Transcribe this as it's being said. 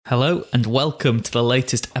Hello and welcome to the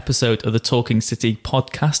latest episode of the Talking City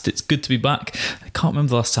podcast. It's good to be back. I can't remember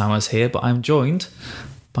the last time I was here, but I'm joined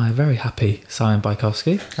by a very happy Simon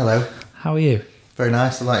Bajkowski. Hello. How are you? Very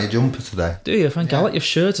nice. I like your jumper today. Do you? Thank you. I like your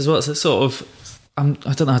shirt as well. It's a sort of, I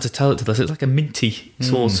don't know how to tell it to this. It's like a minty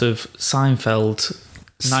sort of Seinfeld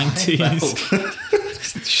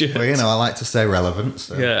 90s shirt. Well, I like to stay relevant.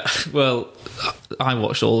 So. Yeah. Well, I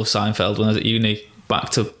watched all of Seinfeld when I was at uni. Back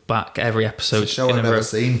to back, every episode. It's a show I've never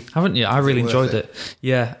seen. Haven't you? I really enjoyed it.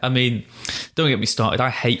 Yeah, I mean, don't get me started. I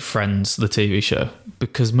hate Friends, the TV show,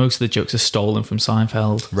 because most of the jokes are stolen from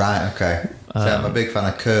Seinfeld. Right, okay. So I'm a big fan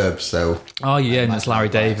of Curb, so... Oh, yeah, and it's Larry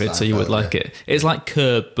David, so you would like it. It's like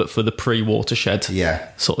Curb, but for the pre-Watershed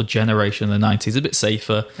sort of generation in the 90s. A bit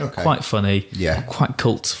safer, quite funny, quite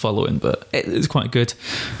cult following, but it's quite good.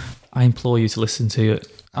 I implore you to listen to it.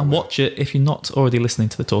 And watch it if you're not already listening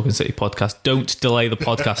to the Talking City podcast. Don't delay the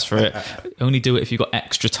podcast for it. Only do it if you've got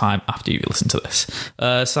extra time after you listen to this.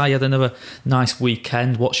 So I had another nice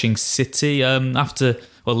weekend watching City. After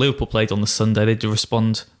Liverpool played on the Sunday, they did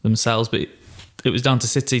respond themselves, but it was down to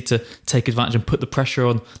City to take advantage and put the pressure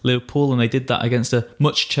on Liverpool, and they did that against a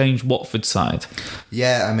much changed Watford side.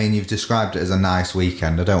 Yeah, I mean, you've described it as a nice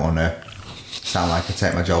weekend. I don't want to sound like I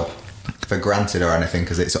take my job for granted or anything,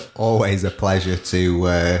 because it's always a pleasure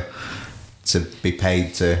to be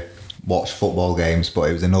paid to watch football games, but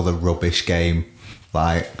it was another rubbish game.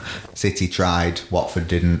 Like, City tried, Watford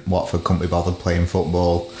didn't. Watford couldn't be bothered playing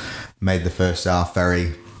football, made the first half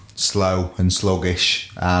very slow and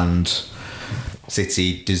sluggish, and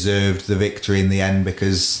City deserved the victory in the end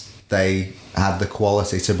because they had the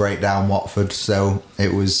quality to break down Watford. So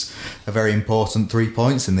it was a very important 3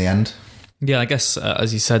 points in the end. Yeah, I guess,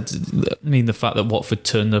 as you said, I mean, the fact that Watford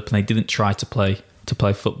turned up and they didn't try to play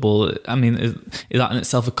football, I mean, is that in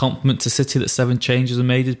itself a compliment to City that 7 changes were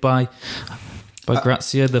made by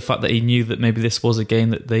Grazia? The fact that he knew that maybe this was a game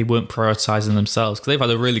that they weren't prioritising themselves, because they've had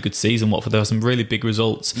a really good season, Watford. There were some really big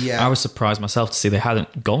results. Yeah. I was surprised myself to see they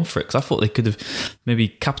hadn't gone for it, because I thought they could have maybe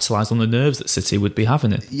capitalised on the nerves that City would be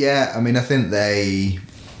having it. Yeah, I mean, I think they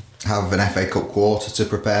have an FA Cup quarter to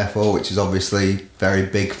prepare for, which is obviously very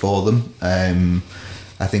big for them.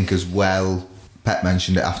 I think as well, Pep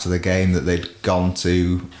mentioned it after the game that they'd gone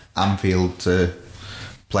to Anfield to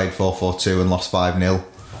played 4-4-2 and lost 5-0.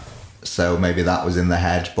 So maybe that was in the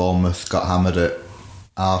head. Bournemouth got hammered at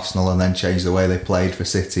Arsenal and then changed the way they played for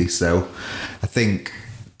City. So I think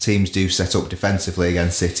teams do set up defensively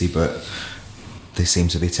against City, but they seem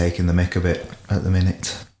to be taking the mick a bit at the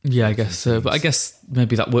minute. Yeah, I guess so. But I guess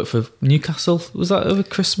maybe that worked for Newcastle. Was that over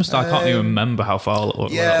Christmas? I can't even remember how far that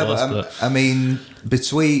was. But I mean,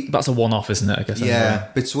 between... That's a one-off, isn't it, I guess? Yeah, anyway.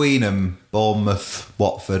 Between them, Bournemouth,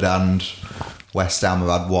 Watford and West Ham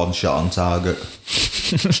have had 1 shot on target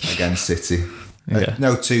against City. Yeah.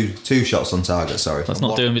 No, two shots on target, sorry. That's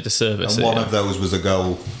not doing me disservice. And one of those was a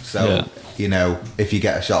goal. So, if you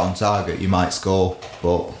get a shot on target, you might score,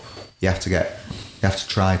 but you have to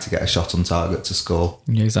try to get a shot on target to score.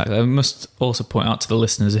 Yeah, exactly. I must also point out to the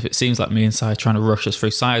listeners, if it seems like me and Si are trying to rush us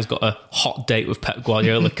through, Si's got a hot date with Pep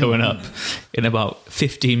Guardiola coming up in about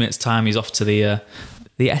 15 minutes' time. He's off to the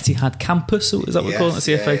Etihad campus. Is that what we're calling it?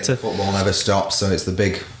 CFA. Football never stops, so it's the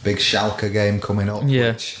big Schalke game coming up.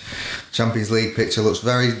 Yeah. Which Champions League picture looks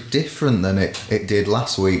very different than it did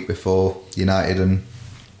last week before United and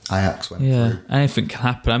Ajax went through. Anything can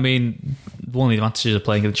happen. I mean, one of the advantages of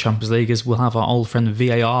playing in the Champions League is we'll have our old friend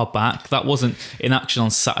VAR back. That wasn't in action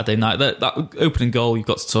on Saturday night. That opening goal you've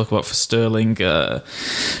got to talk about for Sterling, I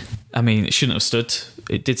mean, it shouldn't have stood.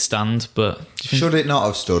 It did stand, but... Should it not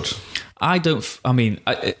have stood? I'd love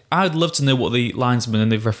to know what the linesman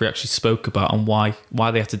and the referee actually spoke about and why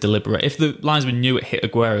they had to deliberate. If the linesman knew it hit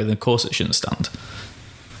Aguero, then of course it shouldn't stand.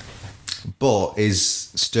 But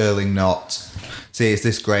is Sterling not... See, it's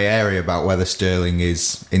this grey area about whether Sterling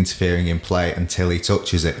is interfering in play until he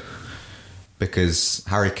touches it. Because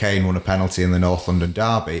Harry Kane won a penalty in the North London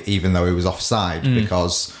derby, even though he was offside,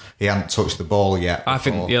 because he hadn't touched the ball yet before. I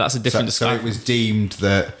think, that's a different discussion. So it was deemed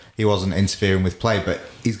that he wasn't interfering with play, but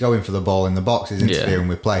he's going for the ball in the box, he's interfering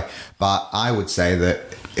with play. But I would say that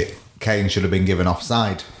Kane should have been given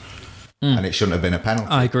offside, and it shouldn't have been a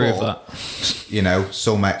penalty. I agree with that.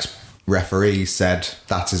 Some ex-referees said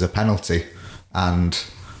that is a penalty, and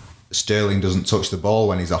Sterling doesn't touch the ball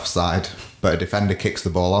when he's offside, but a defender kicks the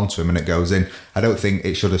ball onto him and it goes in. I don't think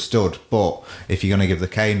it should have stood, but if you're going to give the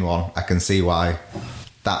Kane one, I can see why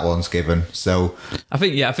that one's given. So I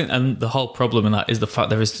think, and the whole problem in that is the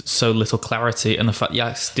fact there is so little clarity, and the fact,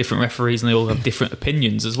 it's different referees and they all have different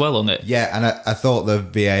opinions as well on it. Yeah, and I thought the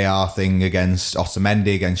VAR thing against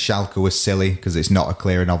Otamendi against Schalke was silly because it's not a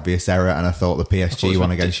clear and obvious error, and I thought the PSG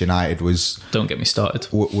one against United was... Don't get me started.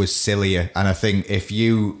 Was sillier. And I think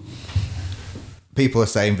people are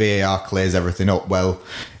saying VAR clears everything up. Well,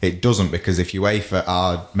 it doesn't, because if UEFA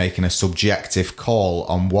are making a subjective call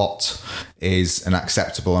on what is an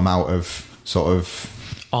acceptable amount of sort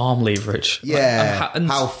of arm leverage, and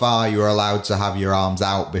how far you're allowed to have your arms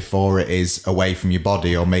out before it is away from your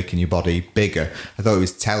body or making your body bigger. I thought it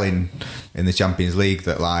was telling in the Champions League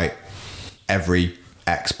that like every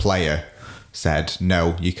ex-player said,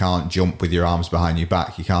 no, you can't jump with your arms behind your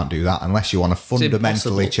back. You can't do that unless you want to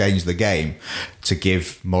fundamentally change the game to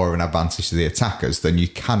give more of an advantage to the attackers. Then you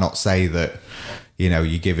cannot say that,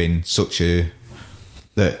 you're giving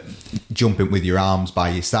that jumping with your arms by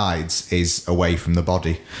your sides is away from the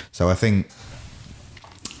body. So I think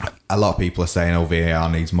a lot of people are saying, VAR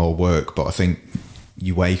needs more work, but I think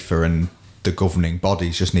UEFA and the governing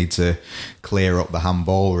bodies just need to clear up the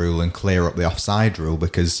handball rule and clear up the offside rule,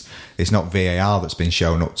 because it's not VAR that's been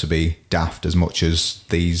shown up to be daft as much as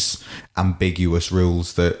these ambiguous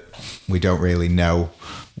rules that we don't really know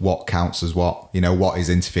what counts as what. What is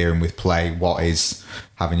interfering with play, what is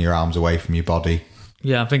having your arms away from your body.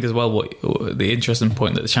 Yeah, I think as well what the interesting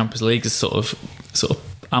point that the Champions League is sort of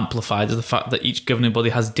amplified is the fact that each governing body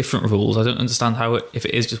has different rules. I don't understand how if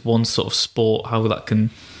it is just one sort of sport, how that can...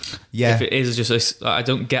 Yeah. If it is just, I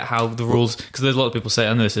don't get how the rules, because there's a lot of people say,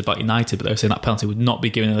 I know this is about United, but they're saying that penalty would not be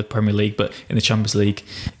given in the Premier League, but in the Champions League,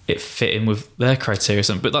 it fit in with their criteria or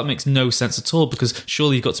something. But that makes no sense at all, because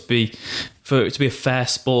surely you've got to be, for it to be a fair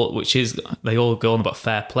sport, which is, they all go on about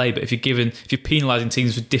fair play, but if you're penalising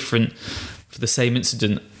teams for the same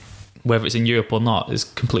incident, whether it's in Europe or not, is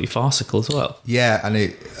completely farcical as well. Yeah, and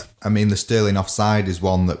the Sterling offside is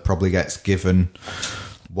one that probably gets given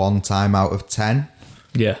 1 time out of 10.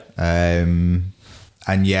 Yeah. And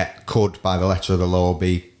yet could, by the letter of the law,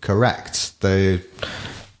 be correct. The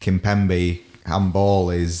Kimpembe handball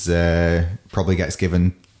is probably gets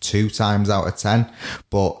given 2 times out of 10.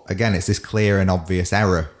 But again, it's this clear and obvious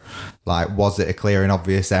error. Like, was it a clear and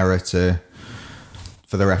obvious error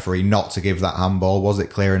for the referee not to give that handball? Was it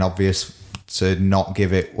clear and obvious to not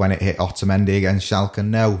give it when it hit Otamendi against Schalke?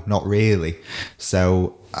 No, not really.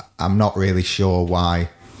 So I'm not really sure why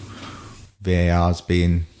VAR's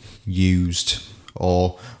being used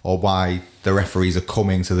or why the referees are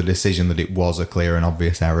coming to the decision that it was a clear and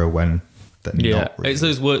obvious error when not really. It's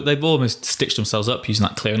those words, they've almost stitched themselves up using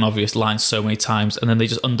that clear and obvious line so many times, and then they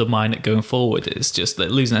just undermine it going forward. It's just they're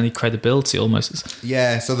losing any credibility almost.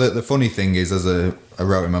 Yeah, so the funny thing is, I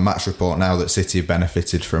wrote in my match report now that City have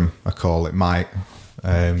benefited from a call. It might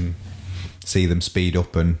see them speed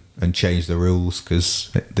up and change the rules,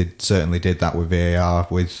 because they certainly did that with VAR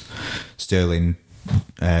with Sterling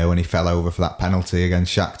when he fell over for that penalty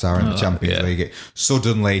against Shakhtar in the Champions League.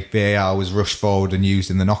 Suddenly VAR was rushed forward and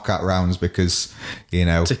used in the knockout rounds because,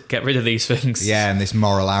 to get rid of these things. Yeah, and this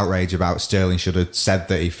moral outrage about Sterling should have said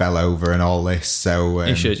that he fell over and all this. So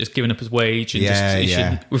he should have just given up his wage and he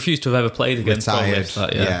should refuse to have ever played again. Retired.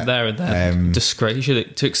 There and then. Disgrace. He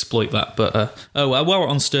should to exploit that. But while we're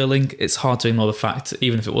on Sterling, it's hard to ignore the fact,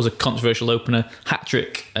 even if it was a controversial opener,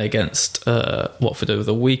 hat-trick against Watford over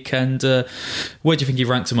the weekend. Where do you think he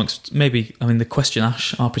ranks amongst, the question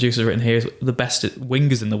Ash, our producer, has written here, is the best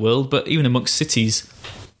wingers in the world, but even amongst City's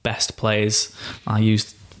best players, I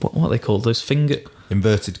used, what are they called? Those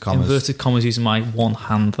Inverted commas using my one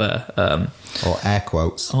hand there. Or air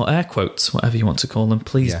quotes. Whatever you want to call them.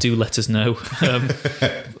 Please do let us know.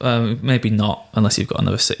 Maybe not, unless you've got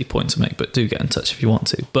another City point to make, but do get in touch if you want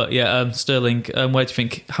to. But Sterling, where do you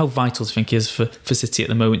think, how vital do you think he is for City at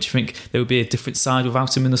the moment? Do you think there would be a different side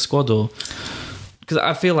without him in the squad? Or because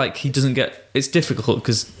I feel like he doesn't get, it's difficult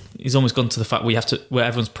because he's almost gone to the fact where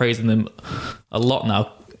everyone's praising them a lot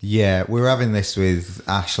now. Yeah, we were having this with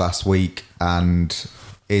Ash last week, and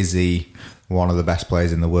is he one of the best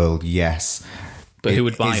players in the world? Yes. But who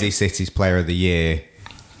would buy Is he City's player of the year?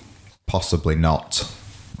 Possibly not,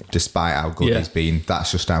 despite how good he's been.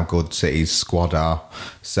 That's just how good City's squad are.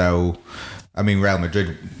 So, Real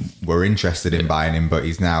Madrid were interested in buying him, but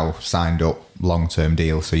he's now signed up long-term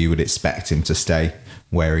deal, so you would expect him to stay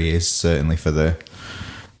where he is, certainly for the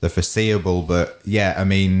foreseeable. But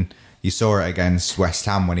you saw it against West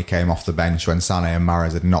Ham when he came off the bench when Sané and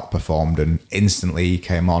Mahrez had not performed, and instantly he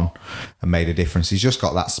came on and made a difference. He's just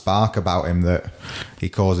got that spark about him that he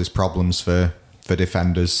causes problems for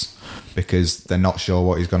defenders. because they're not sure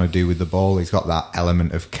what he's going to do with the ball. He's got that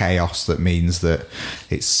element of chaos that means that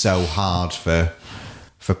it's so hard for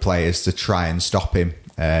players to try and stop him.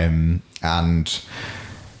 And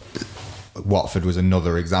Watford was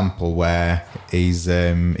another example where he's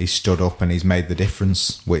stood up and he's made the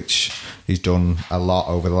difference, which he's done a lot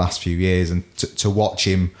over the last few years. And to watch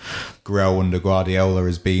him grow under Guardiola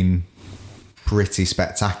has been pretty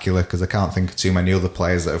spectacular, because I can't think of too many other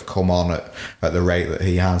players that have come on at the rate that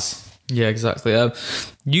he has. Yeah, exactly.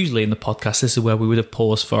 Usually in the podcast, this is where we would have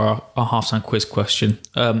paused for our halftime quiz question.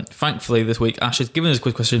 Thankfully, this week, Ash has given us a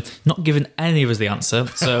quiz question, not given any of us the answer,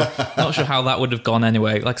 so not sure how that would have gone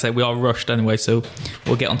anyway. Like I say, we are rushed anyway, so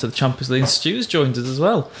we'll get onto the Champions League. Stu's joined us as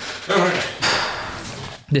well.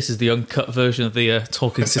 This is the uncut version of the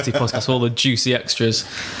Talking City podcast, all the juicy extras.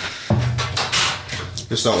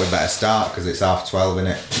 Just thought we'd better start because it's 12:30, isn't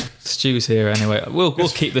it? Stu's here anyway. We'll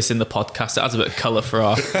keep this in the podcast. It adds a bit of colour for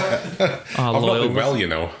our I've not been well, you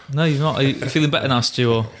know. No, you're not. Are you feeling better now,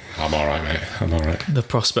 Stu? Or I'm all right, mate. I'm all right. The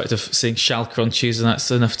prospect of seeing Schalke on Tuesday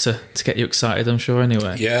night's enough to get you excited, I'm sure,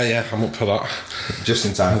 anyway. Yeah, I'm up for that. Just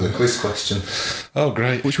in time for the quiz question. Oh,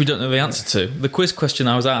 great. Which we don't know the answer to. The quiz question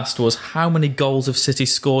I was asked was, how many goals have City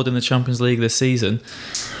scored in the Champions League this season?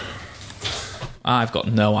 I've got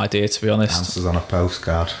no idea, to be honest. Answers on a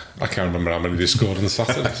postcard. I can't remember how many they scored on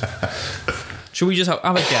Saturday. Should we just have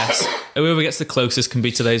a guess? Whoever gets the closest can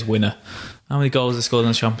be today's winner. How many goals have they scored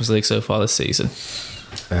in the Champions League so far this season?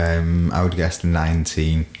 I would guess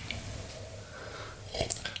 19.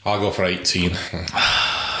 I'll go for 18.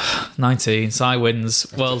 19. Si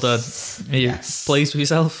wins. Well done. Are you pleased with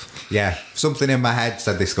yourself? Yeah. Something in my head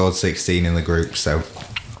said they scored 16 in the group, so...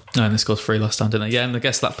 No, and they scored 3 last time, didn't they? Yeah, and I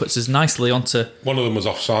guess that puts us nicely onto... One of them was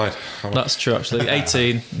offside. That's true, actually.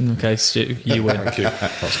 18. Okay, Stu, you win. Thank you.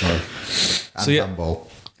 That's fine. And so, handball.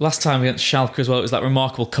 Last time against Schalke as well, it was that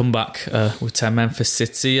remarkable comeback with 10 men for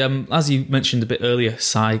City. As you mentioned a bit earlier,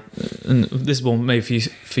 Si, and this one maybe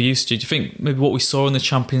for you, Stu, do you think maybe what we saw in the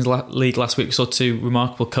Champions League last week, we saw 2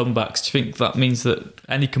 remarkable comebacks, do you think that means that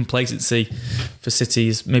any complacency for City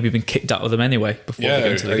has maybe been kicked out of them anyway before they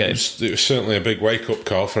get into the game? It was certainly a big wake-up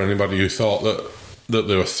call for anybody who thought that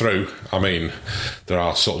they were through. I mean, there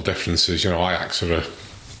are subtle differences. You know, Ajax are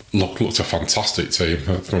looked a fantastic team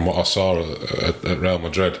from what I saw at Real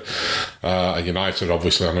Madrid. United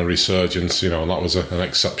obviously on a resurgence, you know, and that was an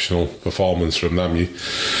exceptional performance from them.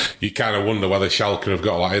 You kind of wonder whether Schalke have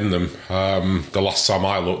got that in them. The last time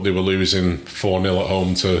I looked, they were losing 4-0 at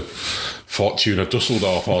home to Fortuna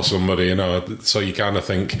Dusseldorf or somebody, you know. So you kind of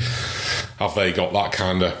think, have they got that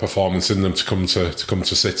kind of performance in them to come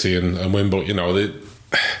to City and win? But you know,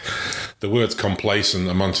 the words complacent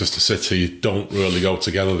and Manchester City don't really go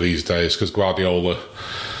together these days, because Guardiola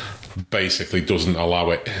basically doesn't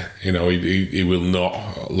allow it. You know, he will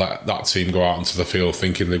not let that team go out into the field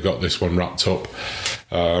thinking they've got this one wrapped up.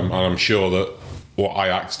 And I'm sure that what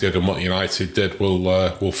Ajax did and what United did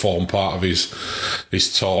will form part of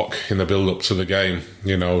his talk in the build up to the game.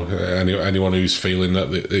 You know, anyone who's feeling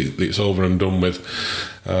that it's over and done with,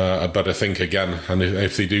 I'd better think again. And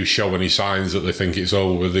if they do show any signs that they think it's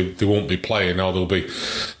over, they won't be playing, or they'll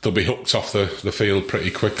be hooked off the field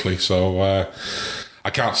pretty quickly. So I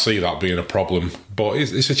can't see that being a problem. But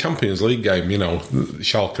it's a Champions League game, you know.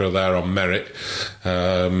 Schalke are there on merit.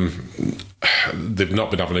 They've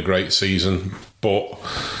not been having a great season, but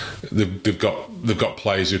they've got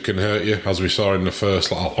players who can hurt you, as we saw in the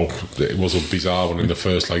first. It was a bizarre one in the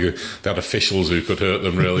first leg. They had officials who could hurt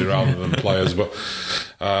them really rather than players. But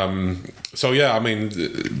so yeah, I mean,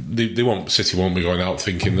 City won't be going out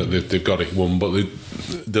thinking that they've got it won, but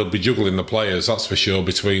they'll be juggling the players, that's for sure,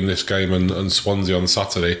 between this game and Swansea on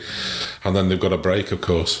Saturday, and then they've got a break, of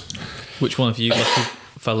course. Which one of you lucky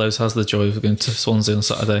fellows has the joy of going to Swansea on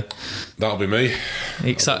Saturday? That'll be me. Are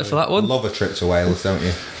you excited for that one? Love a trip to Wales, don't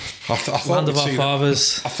you? I thought Land of our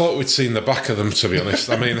fathers. I thought we'd seen the back of them, to be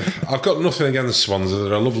honest. I mean, I've got nothing against Swansea.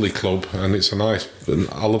 They're a lovely club, and it's I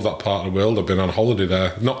love that part of the world. I've been on holiday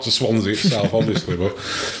there, not to Swansea itself, obviously, but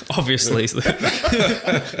obviously,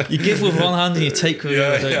 you give with one hand and you take with the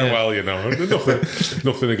other. Yeah. Well, you know,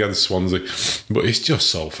 nothing against Swansea, but it's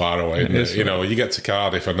just so far away. Isn't it? You know, you get to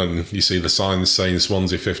Cardiff and then you see the signs saying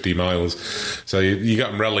Swansea 50 miles, so you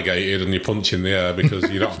get them relegated and you punch in the air because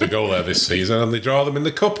you don't have to go there this season, and they draw them in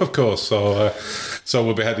the cup, of course. So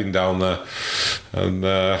we'll be heading down there, and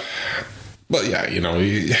but yeah, you know,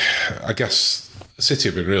 I guess City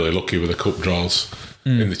have been really lucky with the cup draws.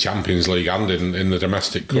 in the Champions League and in the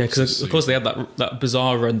domestic cups. Yeah, because of course they had that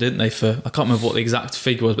bizarre run, didn't they? For I can't remember what the exact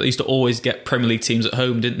figure was, but they used to always get Premier League teams at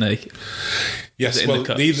home, didn't they? Yes, well,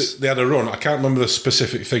 they had a run. I can't remember the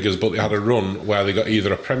specific figures, but they had a run where they got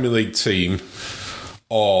either a Premier League team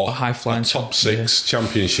or a high-flying top six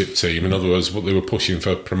championship team. In other words, what they were pushing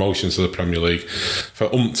for promotion to the Premier League for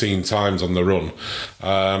umpteen times on the run.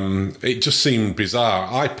 It just seemed bizarre.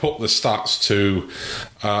 I put the stats to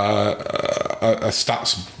a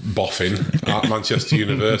stats boffin at Manchester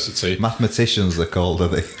University. Mathematicians, they're called, are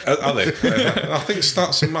they? Are they? I think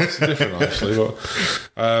stats and maths are different, actually. But,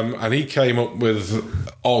 and he came up with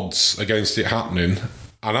odds against it happening.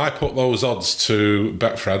 And I put those odds to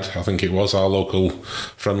Betfred, I think it was, our local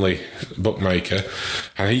friendly bookmaker,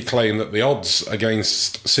 and he claimed that the odds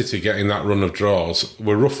against City getting that run of draws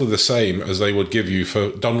were roughly the same as they would give you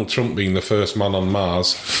for Donald Trump being the first man on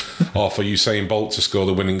Mars or for Usain Bolt to score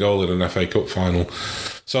the winning goal in an FA Cup final.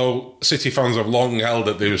 So City fans have long held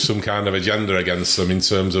that there was some kind of agenda against them in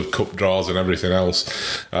terms of cup draws and everything else.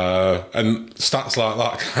 And stats like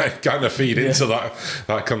that kind of feed into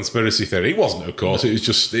that conspiracy theory. It wasn't, of course. It was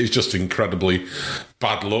just incredibly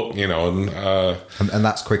bad luck, you know. And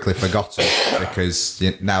that's quickly forgotten because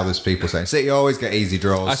now there's people saying, City always get easy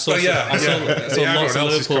draws. I saw lots of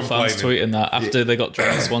Liverpool fans tweeting that after they got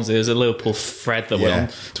drawn at Swansea. There's a Liverpool thread that went on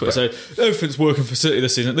Twitter. So everything's working for City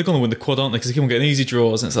this season. They're going to win the quad, aren't they? Because they keep on getting easy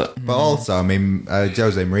draws. And it's like, but also, I mean,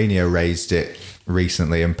 Jose Mourinho raised it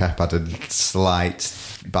recently, and Pep had a slight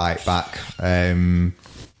bite back.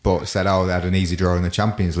 But said, they had an easy draw in the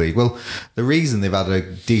Champions League. Well, the reason they've had a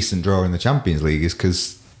decent draw in the Champions League is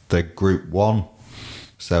because they're Group 1.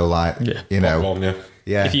 So,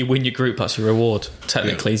 Yeah. If you win your group, that's your reward.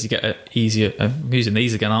 Technically, as you get easier. I'm using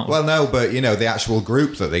these again, aren't we? Well, no, but the actual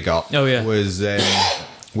group that they got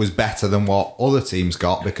was better than what other teams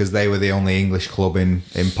got because they were the only English club in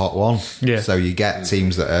pot 1. Yeah. So you get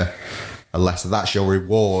teams that are lesser. That's your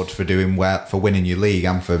reward for doing well, for winning your league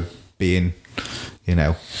and for being,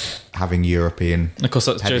 having European. And of course,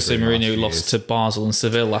 that's Jose Mourinho lost to Basel and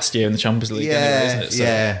Seville last year in the Champions League. Anyway, isn't it?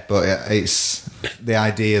 So. But it's the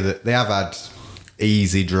idea that they have had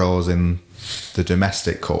easy draws in the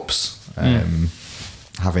domestic cups,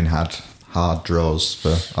 having had hard draws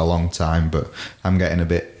for a long time, but I'm getting a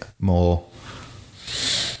bit more.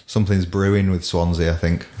 Something's brewing with Swansea, I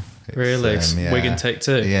think. Really? Wigan take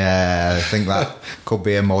 2? Yeah, I think that could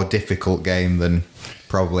be a more difficult game than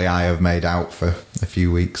probably I have made out for a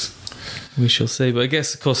few weeks. We shall see. But I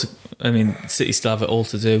guess, of course, City still have it all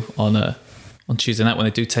to do on Tuesday night when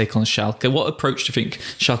they do take on Schalke. What approach do you think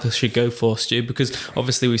Schalke should go for, Stu? Because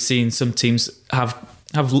obviously we've seen some teams have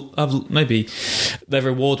maybe their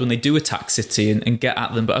reward when they do attack City and get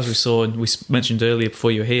at them, but as we saw and we mentioned earlier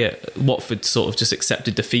before you were here, Watford sort of just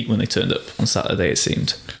accepted defeat when they turned up on Saturday, it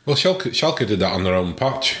seemed. Well, Schalke did that on their own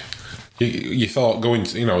patch. You thought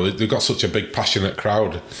they've got such a big passionate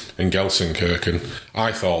crowd in Gelsenkirchen.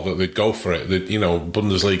 I thought that they'd go for it.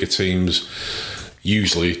 Bundesliga teams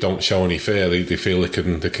usually don't show any fear. They feel they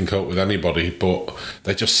can cope with anybody, but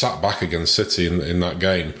they just sat back against City in that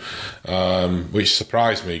game, which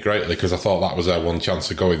surprised me greatly because I thought that was their one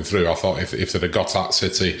chance of going through. I thought if they'd have got at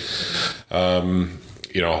City,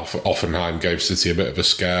 Hoffenheim gave City a bit of a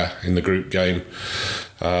scare in the group game.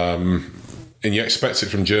 And you expect it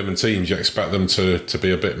from German teams. You expect them to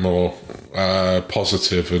be a bit more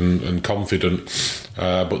positive and confident,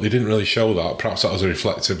 but they didn't really show that. Perhaps that was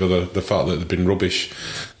reflective of the fact that they've been rubbish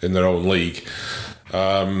in their own league.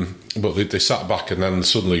 But they sat back and then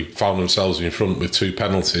suddenly found themselves in front with 2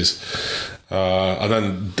 penalties, and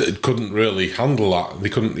then couldn't really handle that. They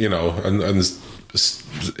couldn't, and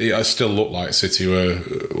it still looked like City would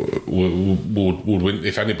win.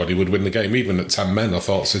 If anybody would win the game, even at 10 men, I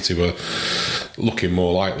thought City were looking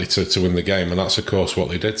more likely to win the game, and that's of course what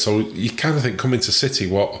they did. So you kind of think, coming to City,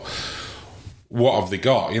 what have they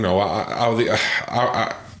got?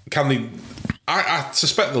 Can they? I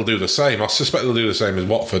suspect they'll do the same. I suspect they'll do the same as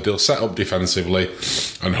Watford. They'll set up defensively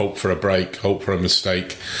and hope for a break, hope for a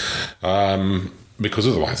mistake, because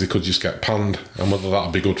otherwise they could just get panned, and whether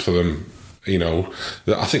that'll be good for them.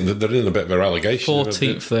 I think that they're in a bit of a relegation.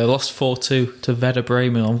 14th, they lost 4-2 to Werder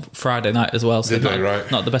Bremen on Friday night as well. So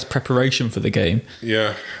not the best preparation for the game.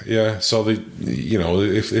 Yeah. So they,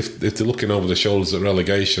 if they're looking over the shoulders at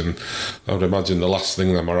relegation, I would imagine the last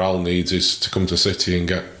thing their morale needs is to come to City and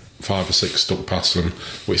get 5 or 6 stuck past them,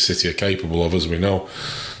 which City are capable of, as we know.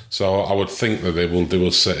 So I would think that they will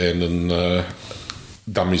sit in and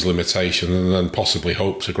damage limitation and then possibly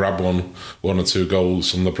hope to grab one or 2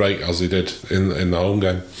 goals from the break as they did in the home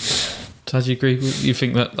game. So do you agree? You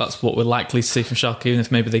think that that's what we're likely to see from Schalke, even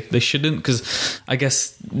if maybe they shouldn't? Because I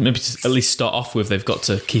guess maybe to at least start off with, they've got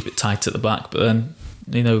to keep it tight at the back. But then,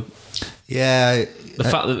 yeah, the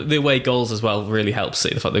fact that the away goals as well really helps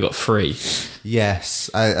City. The fact they got 3. Yes,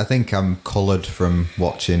 I think I'm coloured from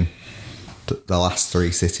watching the last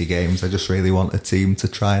 3 City games. I just really want a team to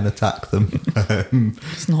try and attack them.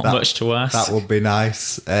 It's not much to ask. That would be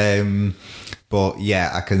nice. But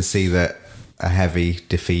yeah, I can see that a heavy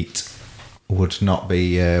defeat would not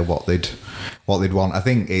be what they'd want. I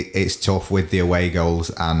think it's tough with the away goals,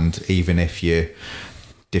 and even if you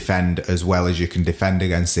defend as well as you can defend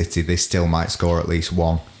against City, they still might score at least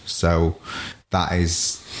 1. So they're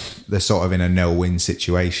sort of in a no-win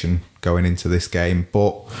situation going into this game.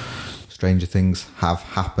 But stranger things have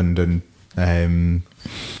happened, and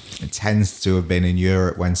it tends to have been in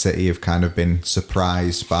Europe when City have kind of been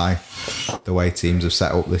surprised by the way teams have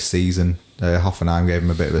set up this season. Hoffenheim gave them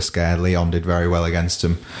a bit of a scare. Lyon did very well against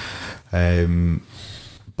them.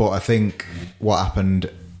 But I think what happened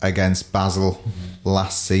against Basel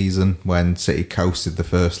last season, when City coasted the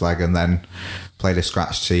first leg and then played a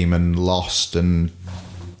scratch team and lost, and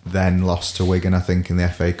then lost to Wigan, I think, in the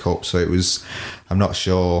FA Cup. So I'm not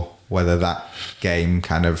sure whether that game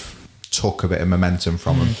kind of took a bit of momentum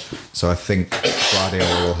from them. So I think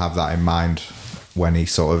Guardiola will have that in mind when he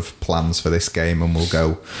sort of plans for this game, and will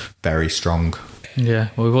go very strong. Yeah,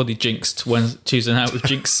 well, we've already jinxed Tuesday night. We've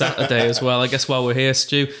jinxed Saturday as well. I guess while we're here,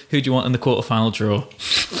 Stu, who do you want in the quarter-final draw?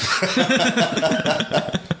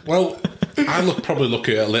 Well, I probably look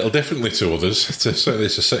at it a little differently to others, certainly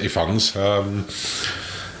to City fans.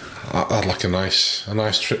 I'd like a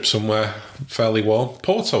nice trip somewhere fairly warm.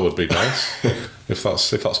 Porto would be nice, if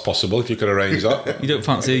that's possible, if you could arrange that. You don't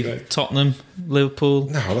fancy Tottenham, Liverpool?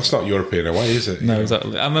 No, that's not European away, is it? No,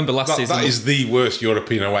 exactly. I remember last season... That is the worst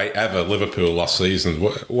European away ever, Liverpool last season.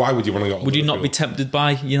 Why would you want to go to Would you Liverpool? not be tempted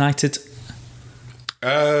by United?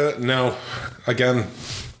 No. Again...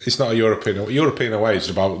 It's not a European away. It's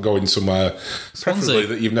about going somewhere, preferably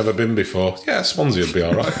that you've never been before. Yeah, Swansea would be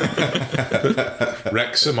all right.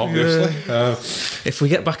 Wrexham, obviously. Yeah. If we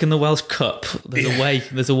get back in the Welsh Cup, there's a way.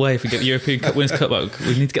 There's a way. If we get the European Cup Winners' Cup back,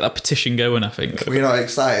 we need to get that petition going, I think. Were you not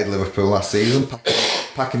excited, Liverpool, last season?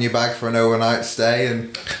 Packing your bag for an overnight stay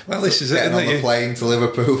and this is getting on the plane to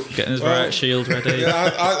Liverpool. Getting his riot shield ready.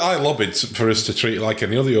 Yeah, I lobbied for us to treat it like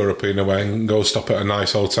any other European away and go stop at a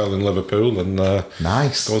nice hotel in Liverpool and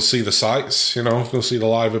nice. Go see the sites, go see the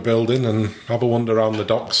Liver building and have a wander around the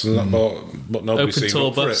docks and that, but nobody seemed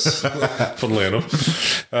up for it. Funnily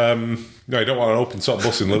enough. No, you don't want an open top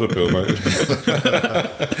bus in Liverpool, mate.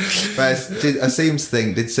 But I seem to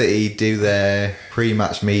think, did City do their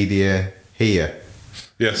pre-match media here?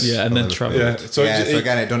 Yes. Yeah, and then travel. Yeah. So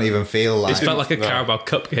again, it doesn't even feel like... It felt like a Carabao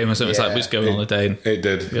Cup game or something. It's like we're just going on a day. It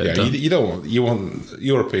did. You want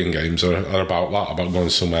European games are about that, about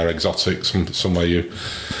going somewhere exotic, somewhere you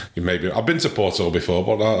maybe... I've been to Porto before,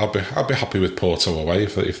 but I'd be happy with Porto away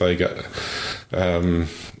if they get...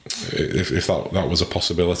 if that was a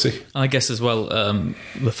possibility. And I guess as well,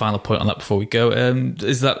 the final point on that before we go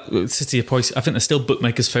is that City are probably, I think they're still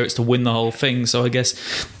bookmakers' favourites to win the whole thing. So I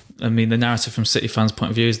guess, the narrative from City fans'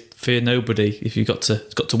 point of view is fear nobody. If you've got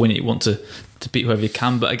to win it, you want to beat whoever you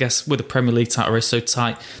can. But I guess with the Premier League title race so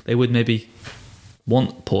tight, they would maybe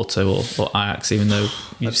want Porto or Ajax, even though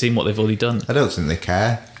you've seen what they've already done. I don't think they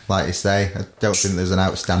care. Like you say, I don't think there's an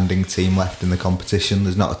outstanding team left in the competition.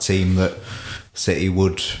 There's not a team that City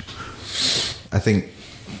would... I think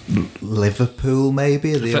Liverpool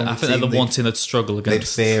maybe are the only I think they're the one team that struggle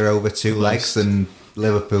against. They'd fear over 2 legs, and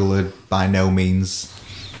Liverpool are by no means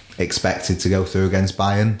expected to go through against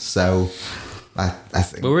Bayern. So I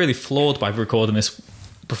think we're really flawed by recording this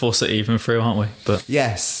before City even through, aren't we? But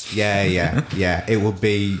yes, yeah. It would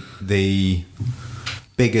be the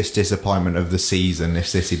biggest disappointment of the season if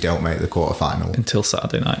City don't make the quarter-final until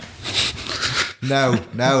Saturday night. No.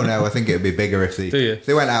 I think it would be bigger if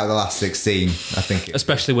they went out of the last 16. I think,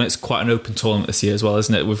 especially when it's quite an open tournament this year as well,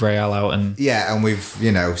 isn't it? With Real out and and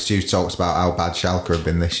we've Stu talks about how bad Schalke have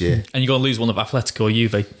been this year, and you're going to lose one of Atletico or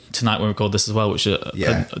Juve tonight when we record this as well, which are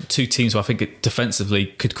 2 teams who I think defensively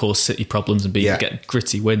could cause City problems and get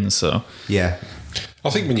gritty wins. So I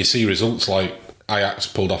think when you see results like Ajax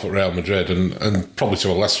pulled off at Real Madrid and probably to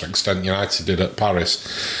a lesser extent United did at Paris,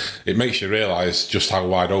 it makes you realise just how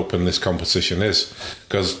wide open this competition is.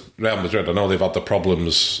 Because Real Madrid, I know they've had the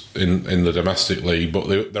problems in the domestic league,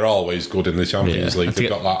 but they're always good in the Champions League. They've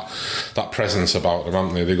got that presence about them,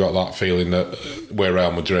 haven't they? They've got that feeling that we're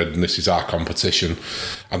Real Madrid and this is our competition.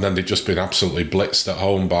 And then they've just been absolutely blitzed at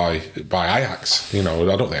home by Ajax. I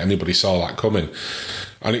don't think anybody saw that coming.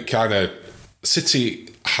 And it kind of... City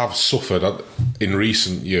have suffered in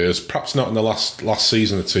recent years, perhaps not in the last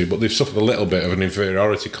season or two, but they've suffered a little bit of an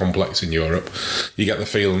inferiority complex in Europe. You get the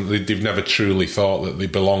feeling they've never truly thought that they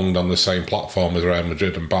belonged on the same platform as Real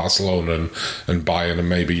Madrid and Barcelona and Bayern and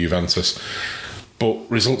maybe Juventus. But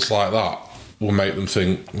results like that will make them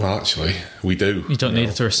think, well, actually, we do. You don't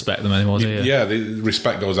need to respect them anymore, do you? Yeah, the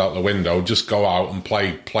respect goes out the window. Just go out and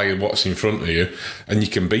play what's in front of you, and you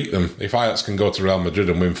can beat them. If Ajax can go to Real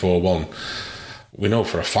Madrid and win 4-1, we know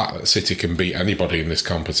for a fact that City can beat anybody in this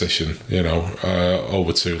competition,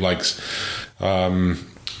 over two legs.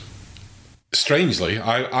 Strangely,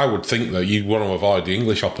 I would think that you want to avoid the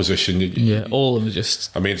English opposition. All of them are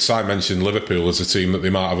just... I mean, Si mentioned Liverpool as a team that they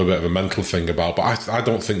might have a bit of a mental thing about, but I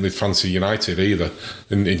don't think they'd fancy United either,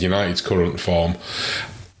 in United's current form.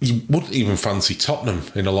 You wouldn't even fancy Tottenham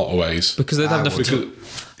in a lot of ways. Because they'd have nothing to...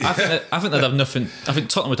 I think they'd have nothing... I think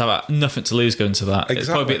Tottenham would have nothing to lose going to that. Exactly. It'd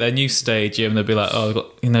probably be at their new stadium. They'd be like,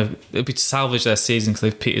 it'd be to salvage their season because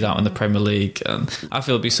they've petered out in the Premier League. And I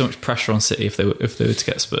feel there'd be so much pressure on City if they were to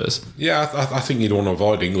get Spurs. Yeah, I think you'd want to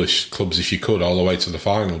avoid English clubs if you could all the way to the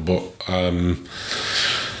final. But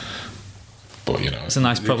it's a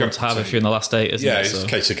nice problem to have if you're in the last 8, isn't it? Yeah, it's a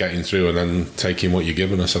case of getting through and then taking what you're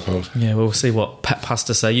given, I suppose. Yeah, we'll see what Pep has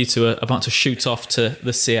to say. You two are about to shoot off to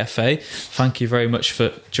the CFA. Thank you very much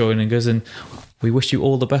for joining us, and we wish you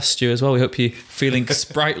all the best, Stu, as well. We hope you're feeling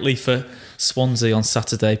sprightly for Swansea on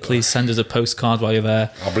Saturday. Please send us a postcard while you're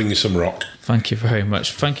there. I'll bring you some rock. Thank you very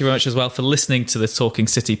much. Thank you very much as well for listening to the Talking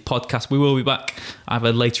City podcast. We will be back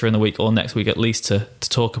either later in the week or next week at least to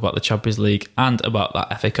talk about the Champions League and about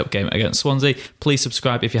that FA Cup game against Swansea. Please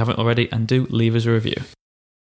subscribe if you haven't already and do leave us a review.